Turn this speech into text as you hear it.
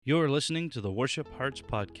You're listening to the Worship Hearts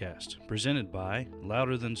podcast, presented by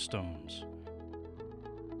Louder Than Stones.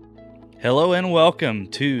 Hello and welcome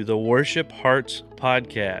to the Worship Hearts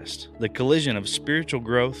podcast, the collision of spiritual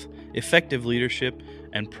growth, effective leadership,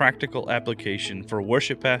 and practical application for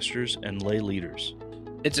worship pastors and lay leaders.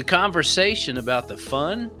 It's a conversation about the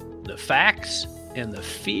fun, the facts, and the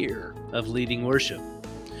fear of leading worship,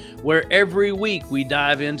 where every week we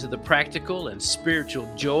dive into the practical and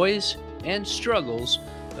spiritual joys and struggles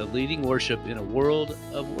of leading worship in a world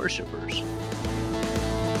of worshipers.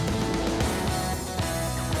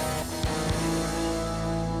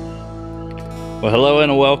 Well, hello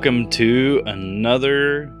and welcome to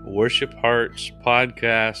another Worship Hearts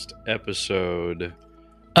podcast episode.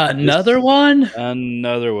 Another one?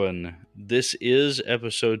 Another one. This is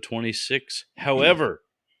episode 26. However,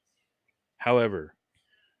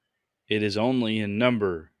 it is only in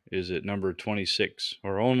number. Is it number 26?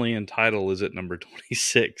 Or only in title is it number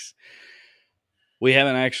 26? We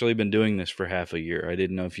haven't actually been doing this for half a year. I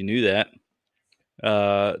didn't know if you knew that.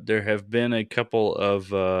 There have been a couple of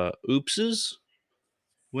oopses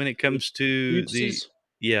when it comes to Oopsies?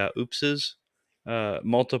 oopses.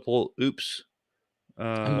 Multiple oops.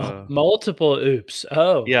 Multiple oops.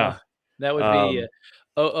 Oh, Yeah. that would be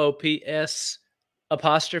OOPS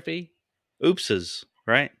apostrophe. Oopses,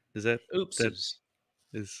 right? Is that Oopses.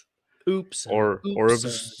 is Oops. or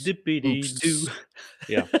oops. Dippity oops. doo.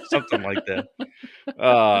 Yeah, something like that.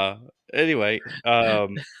 Anyway,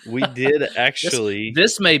 we did actually.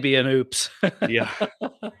 This may be an oops. Yeah,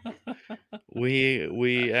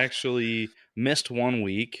 we actually missed 1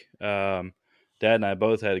 week. Dad and I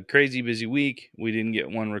both had a crazy busy week. We didn't get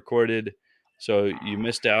one recorded, so you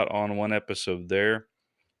missed out on one episode there.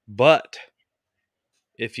 But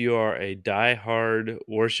if you are a diehard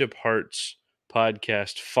Worship Hearts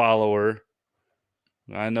podcast follower,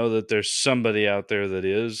 I know that there's somebody out there that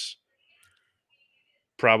is.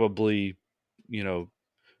 Probably,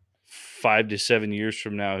 5 to 7 years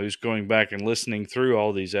from now, who's going back and listening through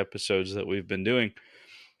all these episodes that we've been doing,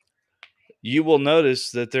 you will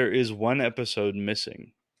notice that there is one episode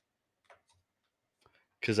missing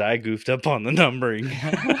because I goofed up on the numbering.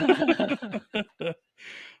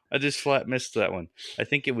 I just flat missed that one. I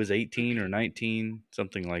think it was 18 or 19,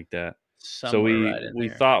 something like that. So we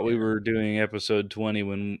thought we were doing episode 20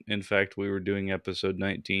 when in fact we were doing episode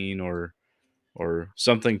 19 or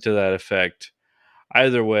something to that effect.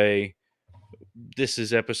 Either way, this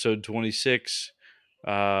is episode 26.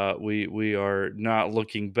 We are not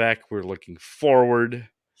looking back. We're looking forward.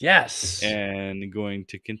 Yes. And going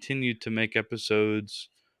to continue to make episodes.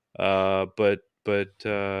 But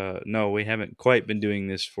no, we haven't quite been doing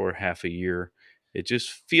this for half a year. It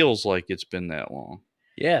just feels like it's been that long.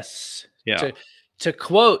 Yes. Yeah. To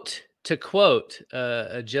quote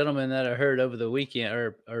a gentleman that I heard over the weekend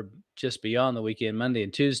or just beyond the weekend, Monday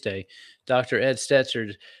and Tuesday, Dr. Ed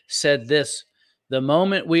Stetzer said this: "The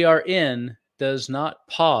moment we are in does not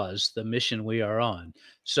pause the mission we are on."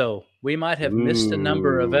 So we might have missed a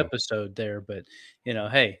number of episodes there, but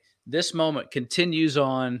hey, this moment continues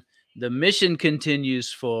on. The mission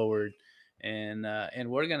continues forward, and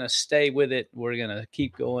we're going to stay with it. We're going to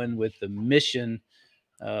keep going with the mission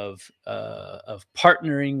of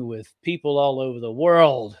partnering with people all over the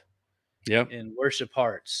world. Yep. In Worship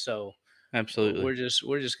Hearts. So absolutely, we're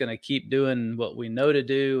just going to keep doing what we know to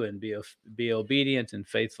do and be obedient and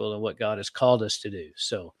faithful in what God has called us to do.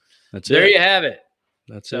 So there you have it.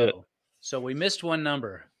 That's it. So we missed one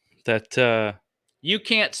number that you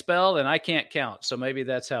can't spell and I can't count. So maybe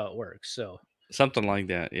that's how it works. So something like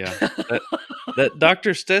that. Yeah. that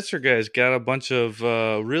Dr. Stetzer guy's got a bunch of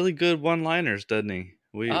really good one-liners, doesn't he?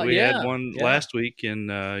 We had one last week, and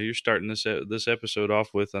you're starting this episode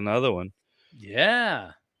off with another one.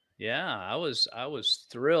 Yeah. I was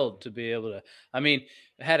thrilled to be able to. I mean,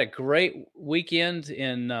 I had a great weekend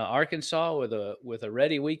in Arkansas with a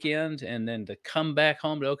ready weekend, and then to come back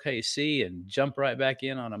home to OKC and jump right back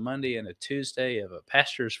in on a Monday and a Tuesday of a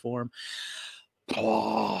pastor's forum.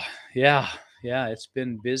 Oh, yeah, it's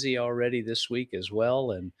been busy already this week as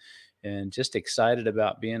well, and just excited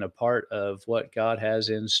about being a part of what God has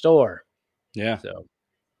in store. Yeah. So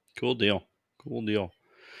cool deal.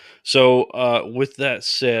 So with that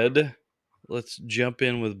said, let's jump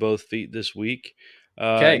in with both feet this week.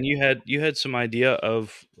 Okay. And you had some idea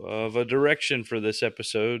of a direction for this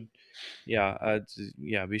episode. Yeah.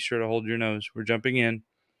 Be sure to hold your nose. We're jumping in.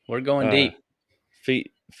 We're going deep.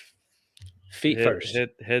 Feet first.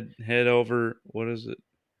 Head over. What is it?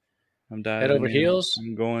 I'm diving head over in. heels.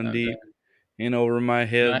 I'm going deep. In over my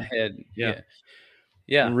head. My head. Yeah.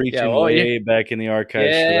 Yeah. Reaching way back in the archives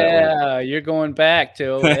for that one. Yeah, you're going back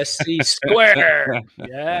to SC Square.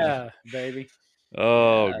 Yeah, baby.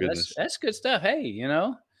 Oh, Yeah, goodness. that's good stuff. Hey,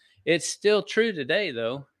 it's still true today,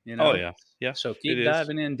 though. Oh, yeah. Yeah, So it keep is.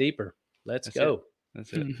 diving in deeper. Let's That's it. go.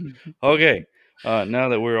 That's it. Okay. Now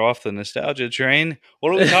that we're off the nostalgia train, what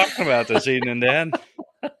are we talking about this evening, Dad?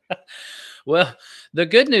 Well, the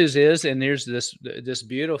good news is, and there's this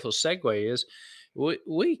beautiful segue is,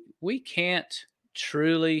 we can't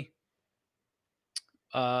truly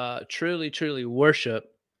truly worship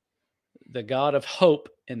the God of hope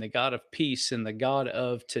and the God of peace and the God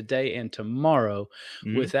of today and tomorrow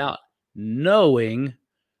without knowing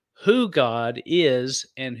who God is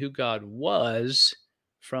and who God was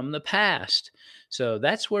from the past. So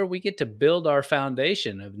that's where we get to build our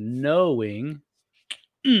foundation of knowing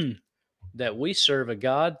that we serve a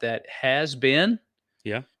God that has been,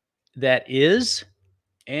 Yeah. that is,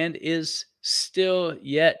 and is still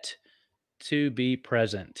yet to be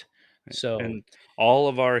present. So, And all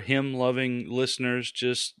of our hymn-loving listeners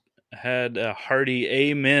just had a hearty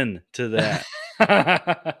amen to that.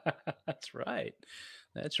 that's right.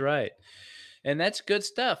 That's right. And that's good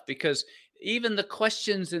stuff because even the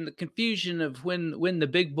questions and the confusion of when the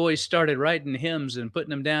big boys started writing hymns and putting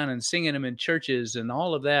them down and singing them in churches and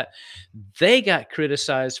all of that, they got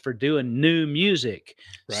criticized for doing new music.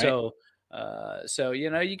 Right. So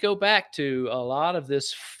you go back to a lot of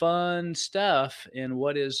this fun stuff in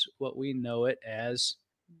what we know it as,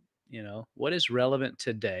 what is relevant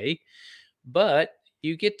today, but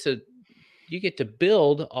you get to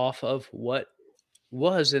build off of what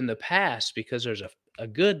was in the past because there's a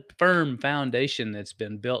good firm foundation that's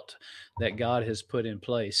been built that God has put in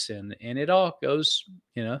place, and it all goes,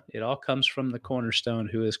 it all comes from the cornerstone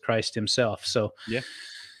who is Christ himself. So Yeah.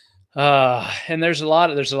 And there's a lot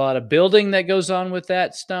of building that goes on with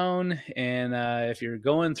that stone, and if you're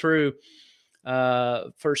going through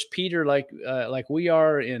First Peter like we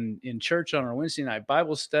are in church on our Wednesday night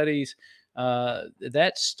Bible studies,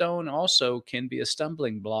 that stone also can be a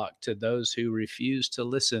stumbling block to those who refuse to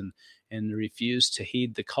listen and refuse to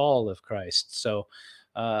heed the call of Christ. So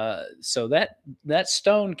that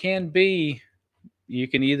stone can be, you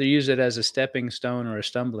can either use it as a stepping stone or a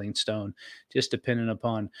stumbling stone, just depending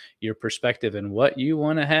upon your perspective and what you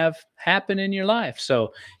want to have happen in your life.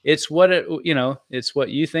 So it's it's what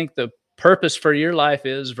you think the purpose for your life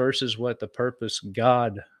is versus what the purpose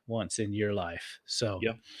God wants in your life. So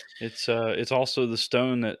yeah, it's also the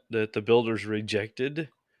stone that the builders rejected.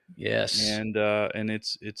 Yes, and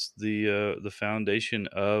it's the foundation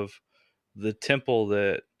of the temple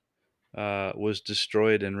that was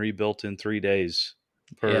destroyed and rebuilt in 3 days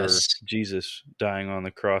per yes, Jesus dying on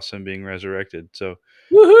the cross and being resurrected. So,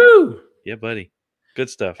 woohoo! yeah, buddy, good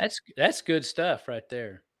stuff. That's good stuff right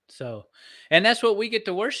there. So, and that's what we get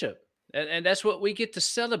to worship, and that's what we get to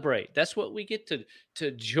celebrate. That's what we get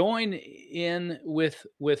to join in with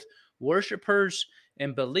worshipers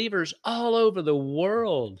and believers all over the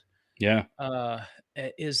world. Yeah,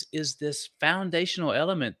 Is this foundational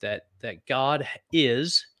element that God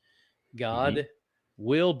is, God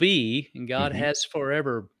will be, and God has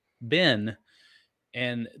forever been.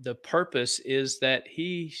 And the purpose is that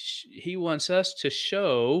he wants us to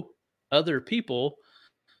show other people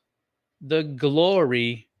the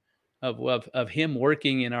glory of him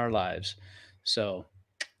working in our lives. So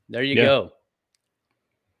there you yeah, go.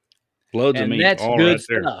 loads of And meat that's all good right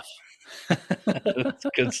there. stuff. That's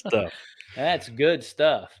good stuff. That's good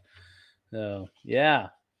stuff. So yeah.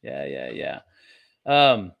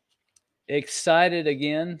 Um, excited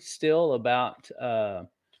again still about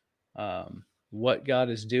what God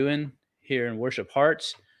is doing here in Worship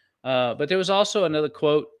Hearts. But there was also another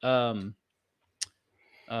quote, and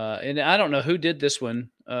I don't know who did this one.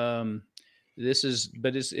 But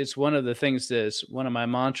it's one of the things that's one of my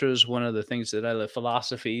mantras, one of the things that I live,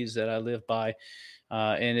 philosophies that I live by,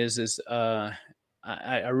 and is this.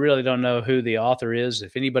 I really don't know who the author is.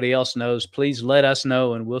 If anybody else knows, please let us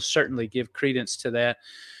know, and we'll certainly give credence to that.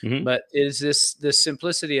 But is this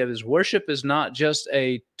simplicity of his worship is not just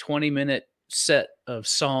a 20-minute set of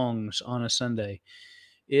songs on a Sunday.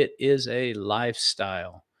 It is a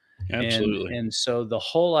lifestyle. Absolutely. And so the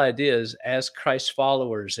whole idea is, as Christ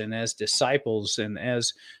followers and as disciples and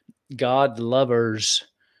as God lovers,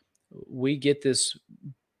 we get this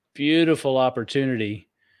beautiful opportunity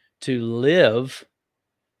to live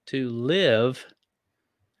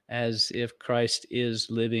as if Christ is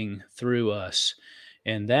living through us.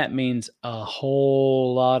 And that means a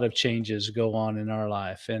whole lot of changes go on in our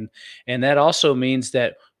life. And that also means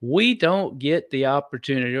that we don't get the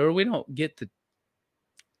opportunity, or we don't get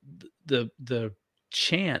the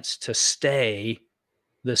chance to stay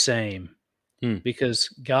the same, because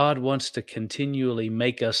God wants to continually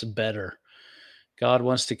make us better. God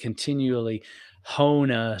wants to continually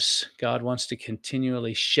hone us. God wants to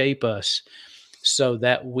continually shape us so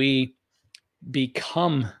that we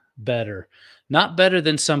become better, not better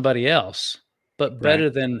than somebody else, but better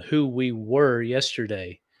than who we were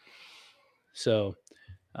yesterday. So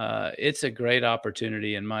it's a great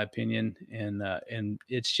opportunity, in my opinion, and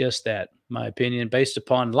it's just that, my opinion, based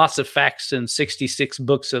upon lots of facts and 66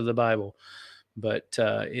 books of the Bible. But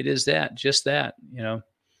it is just that,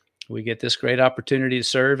 we get this great opportunity to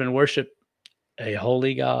serve and worship a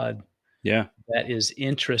holy God. Yeah. That is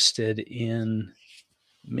interested in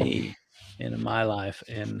me, in my life,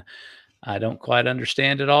 and I don't quite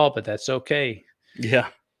understand it all, but that's okay. Yeah.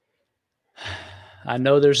 I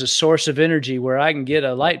know there's a source of energy where I can get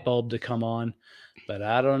a light bulb to come on, but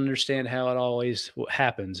I don't understand how it always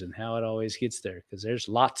happens and how it always gets there, because there's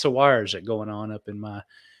lots of wires that going on up in the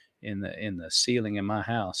ceiling in my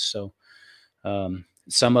house. So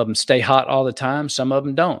some of them stay hot all the time, some of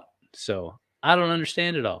them don't. So I don't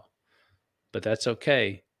understand it all, but that's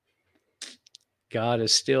okay. God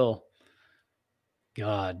is still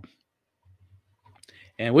God,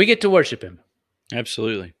 and we get to worship him.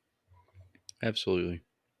 Absolutely.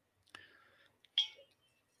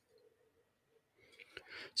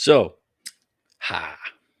 So, I'm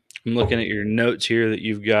looking at your notes here that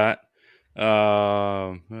you've got.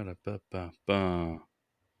 I'm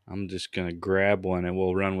just going to grab one and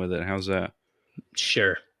we'll run with it. How's that?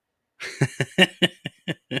 Sure.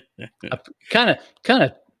 I kind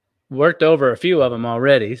of worked over a few of them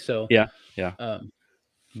already. So yeah.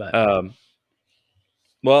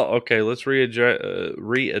 Well, okay. Let's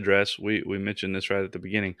readdress. We mentioned this right at the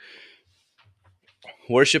beginning.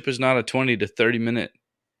 Worship is not a 20 to 30 minute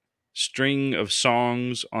string of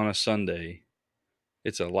songs on a Sunday.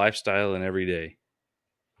 It's a lifestyle in every day.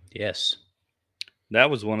 Yes. That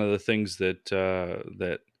was one of the things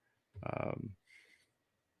that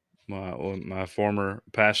my former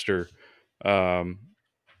pastor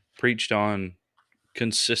preached on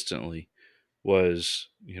consistently was,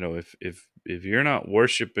 if you're not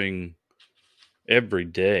worshiping every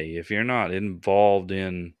day, if you're not involved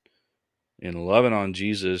in loving on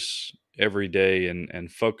Jesus every day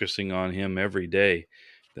and focusing on him every day,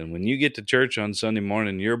 then when you get to church on Sunday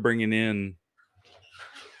morning, you're bringing in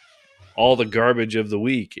all the garbage of the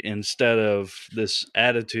week instead of this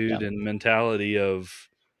attitude and mentality of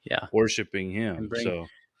worshiping him.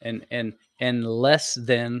 And less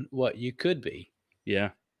than what you could be. Yeah.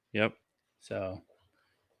 Yep. So,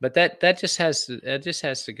 but that just has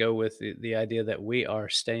to go with the idea that we are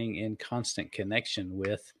staying in constant connection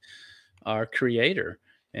with our Creator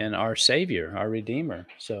and our Savior, our Redeemer.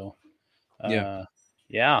 So, that's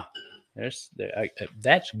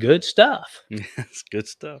good stuff. That's good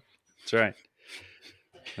stuff.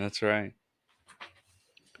 That's right.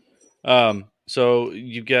 So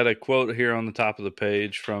you've got a quote here on the top of the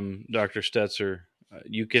page from Dr. Stetzer.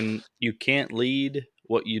 You can't lead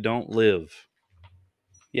what you don't live.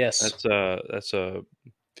 Yes. That's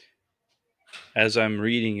as I'm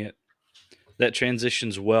reading it, that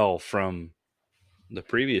transitions well from the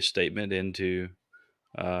previous statement into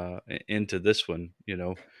this one.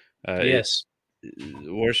 Yes.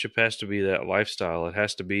 Worship has to be that lifestyle. It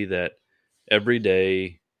has to be that every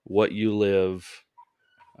day, what you live,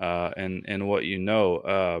 and what you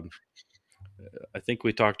know. I think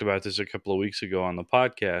we talked about this a couple of weeks ago on the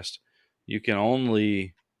podcast. You can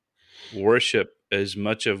only worship as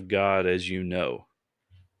much of God as you know.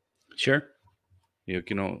 Sure. You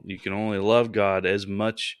can only love God as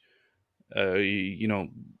much, as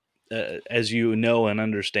you know and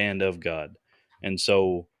understand of God. And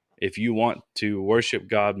so, if you want to worship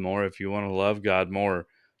God more, if you want to love God more,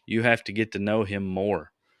 you have to get to know Him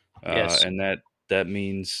more. Yes. And that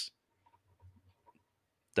means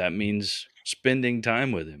spending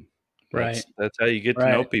time with Him. That's how you get to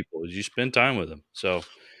know people, is you spend time with them. So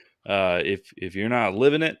if you're not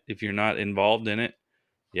living it, if you're not involved in it,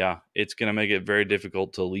 it's going to make it very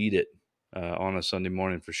difficult to lead it on a Sunday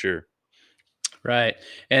morning for sure. Right.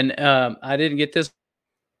 And I didn't get this.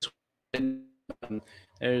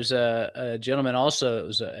 There's a gentleman also that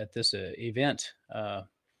was at this event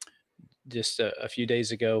just a few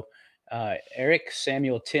days ago, Eric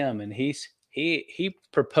Samuel Tim, and he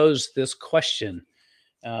proposed this question.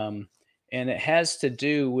 And it has to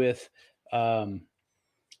do with the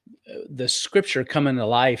scripture coming to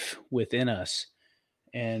life within us.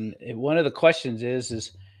 And one of the questions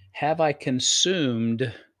is have I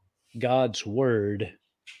consumed God's word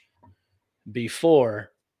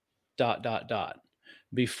before ...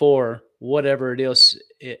 before whatever else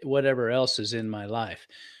is in my life.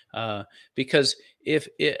 Because if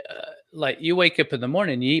it, like you wake up in the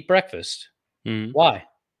morning, you eat breakfast. Mm-hmm. Why?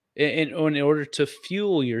 In order to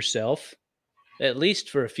fuel yourself, at least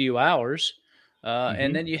for a few hours.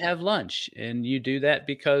 And then you have lunch, and you do that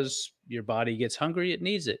because your body gets hungry, it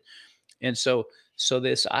needs it. And so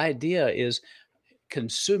this idea is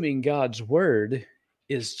consuming God's word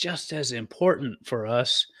is just as important for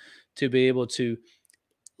us to be able to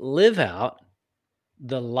live out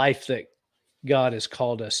the life that God has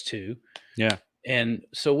called us to. Yeah. And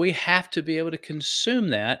so we have to be able to consume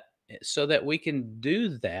that so that we can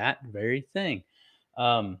do that very thing.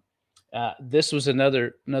 This was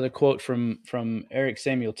another quote from Eric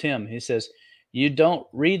Samuel Tim. He says, "You don't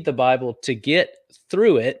read the Bible to get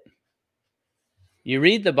through it. You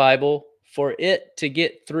read the Bible for it to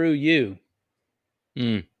get through you."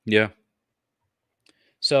 Yeah.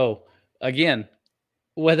 So again,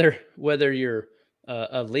 whether you're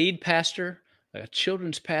a lead pastor, a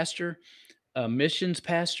children's pastor, a missions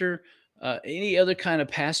pastor, any other kind of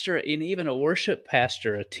pastor, and even a worship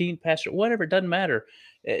pastor, a teen pastor, whatever, it doesn't matter.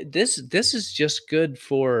 This is just good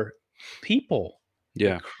for people,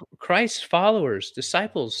 Yeah. Christ followers,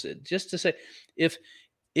 disciples. Just to say, if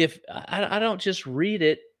I don't just read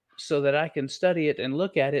it so that I can study it and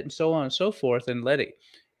look at it and so on and so forth, and let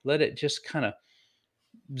it just kind of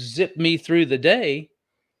zip me through the day.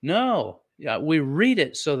 No, yeah, we read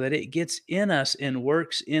it so that it gets in us and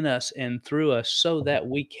works in us and through us so that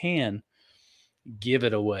we can give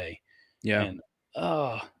it away. Yeah. And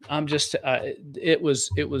I'm just it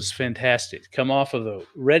was fantastic. Come off of a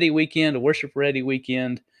ready weekend, a worship ready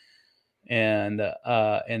weekend, and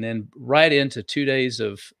then right into 2 days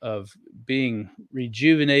of being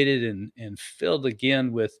rejuvenated and filled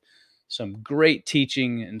again with some great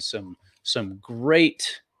teaching and some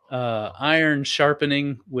great iron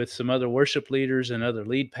sharpening with some other worship leaders and other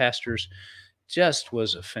lead pastors. Just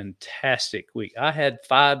was a fantastic week. I had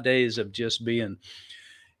 5 days of just being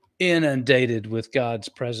inundated with God's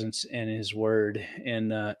presence and His Word,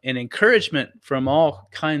 and encouragement from all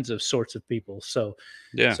kinds of sorts of people. So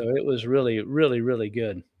it was really, really, really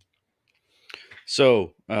good.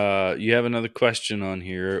 So you have another question on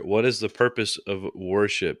here. What is the purpose of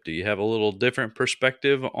worship? Do you have a little different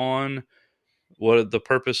perspective on what the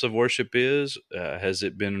purpose of worship is? Has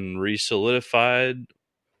it been re-solidified,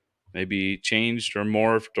 maybe changed or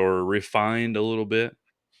morphed or refined a little bit?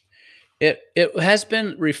 It has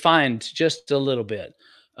been refined just a little bit.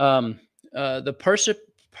 The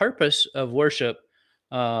purpose of worship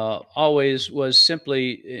always was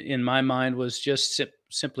simply, in my mind, was just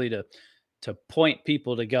simply to point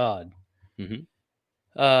people to God,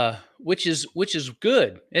 which is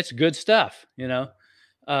good. It's good stuff, you know.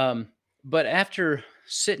 But after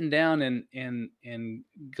sitting down and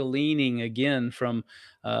gleaning again from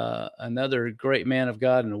another great man of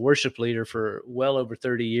God and a worship leader for well over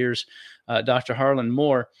 30 years, Dr. Harlan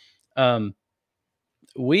Moore,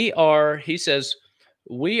 he says,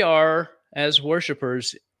 we are as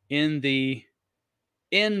worshipers in the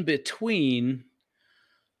in between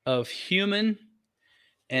of human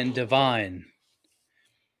and divine.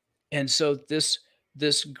 And so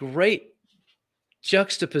this great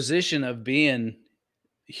juxtaposition of being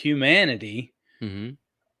humanity,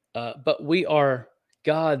 but we are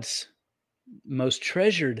God's most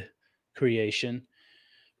treasured creation,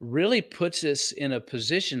 really puts us in a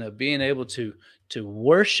position of being able to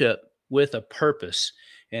worship with a purpose.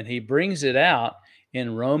 And he brings it out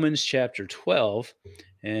in Romans chapter 12.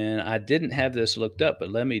 And I didn't have this looked up,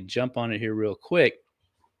 but let me jump on it here real quick.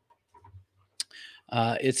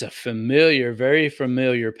 It's a familiar, very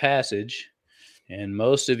familiar passage, and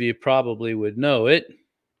most of you probably would know it,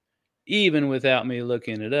 even without me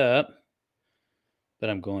looking it up. But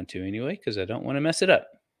I'm going to anyway, because I don't want to mess it up.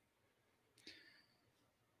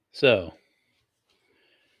 So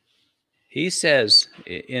he says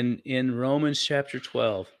in Romans chapter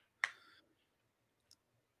 12,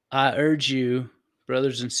 I urge you,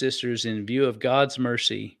 brothers and sisters, in view of God's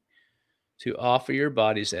mercy, to offer your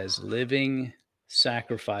bodies as living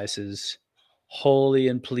sacrifices, holy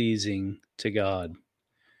and pleasing to God.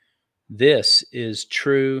 This is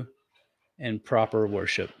true and proper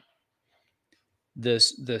worship. The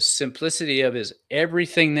simplicity of is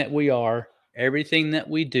everything that we are, everything that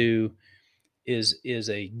we do is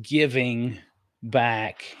a giving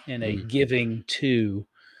back and a giving to,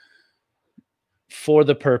 for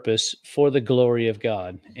the purpose, for the glory of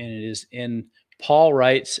God. And it is, and Paul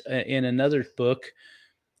writes in another book,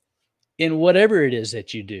 in whatever it is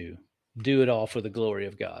that you do it all for the glory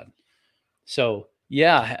of God. So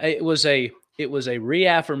yeah, it was a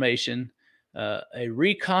reaffirmation a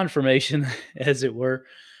reconfirmation, as it were,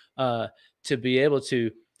 to be able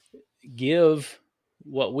to give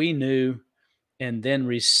what we knew and then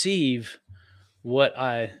receive what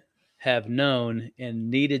I have known and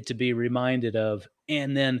needed to be reminded of,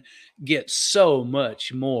 and then get so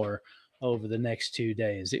much more over the next 2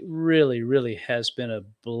 days. It really, really has been a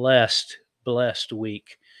blessed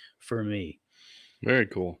week for me. Very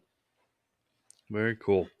cool. Very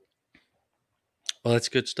cool. Well, that's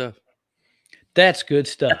good stuff. That's good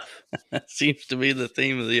stuff. That seems to be the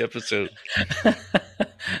theme of the episode.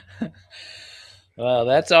 Well,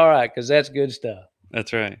 that's all right, because that's good stuff.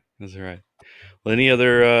 That's right. That's right. Well, any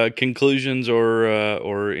other conclusions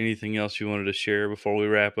or anything else you wanted to share before we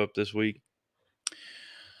wrap up this week?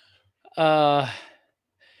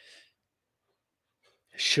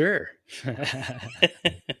 Sure.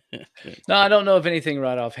 No, I don't know of anything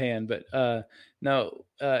right offhand, but no,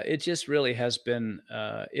 it just really has been.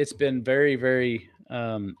 It's been very, very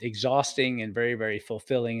exhausting and very, very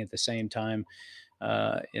fulfilling at the same time.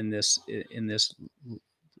 In this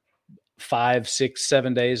 5, 6,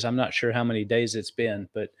 7 days, I'm not sure how many days it's been,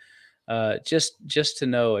 but just to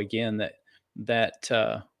know again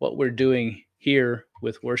that what we're doing here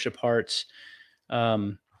with Worship Hearts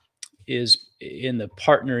is in the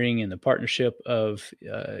partnering and the partnership of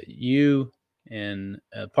you and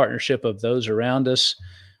a partnership of those around us,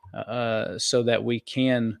 so that we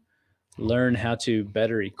can learn how to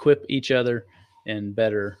better equip each other and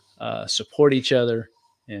better support each other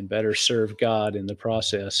and better serve God in the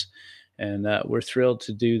process. And we're thrilled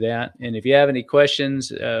to do that. And if you have any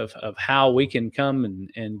questions of how we can come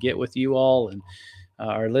and get with you all and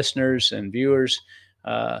our listeners and viewers,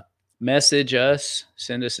 message us,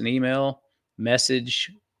 send us an email,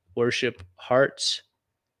 message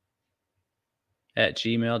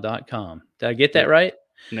worshiphearts@gmail.com. Did I get that right?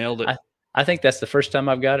 Nailed it. I think that's the first time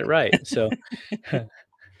I've got it right. So,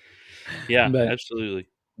 yeah, absolutely.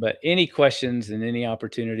 But any questions and any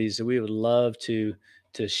opportunities that we would love to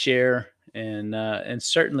share, and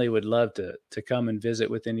certainly would love to come and visit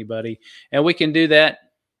with anybody. And we can do that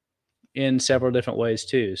in several different ways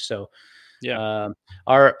too. So, yeah,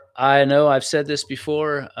 I know I've said this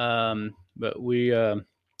before, but we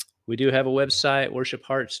do have a website,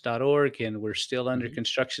 worshiphearts.org, and we're still under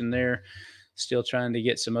construction there, still trying to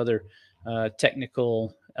get some other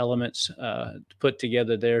technical elements put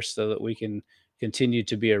together there so that we can continue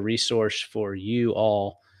to be a resource for you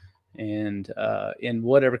all, and in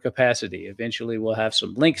whatever capacity. Eventually we'll have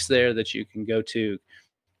some links there that you can go to,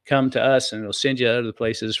 come to us, and it'll send you to other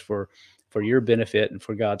places for your benefit and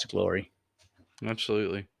for God's glory.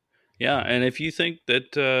 Absolutely. Yeah. And if you think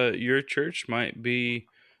that your church might be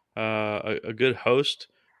a good host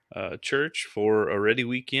church for a Ready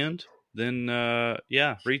Weekend, then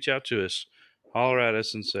reach out to us, holler at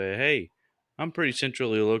us and say, hey, I'm pretty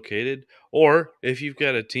centrally located. Or if you've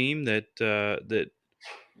got a team that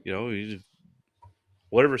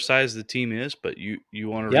whatever size the team is, but you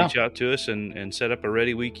want to reach out to us and set up a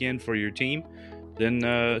Ready Weekend for your team, then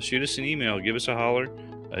shoot us an email, give us a holler.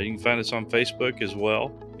 You can find us on Facebook as well,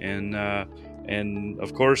 and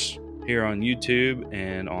of course here on YouTube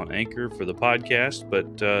and on Anchor for the podcast.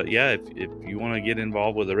 But if you want to get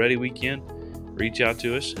involved with a Ready Weekend, reach out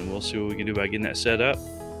to us and we'll see what we can do by getting that set up.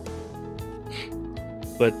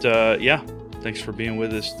 But thanks for being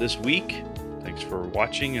with us this week. Thanks for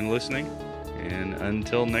watching and listening. And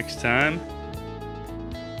until next time,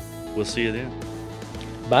 we'll see you then.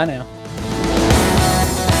 Bye now.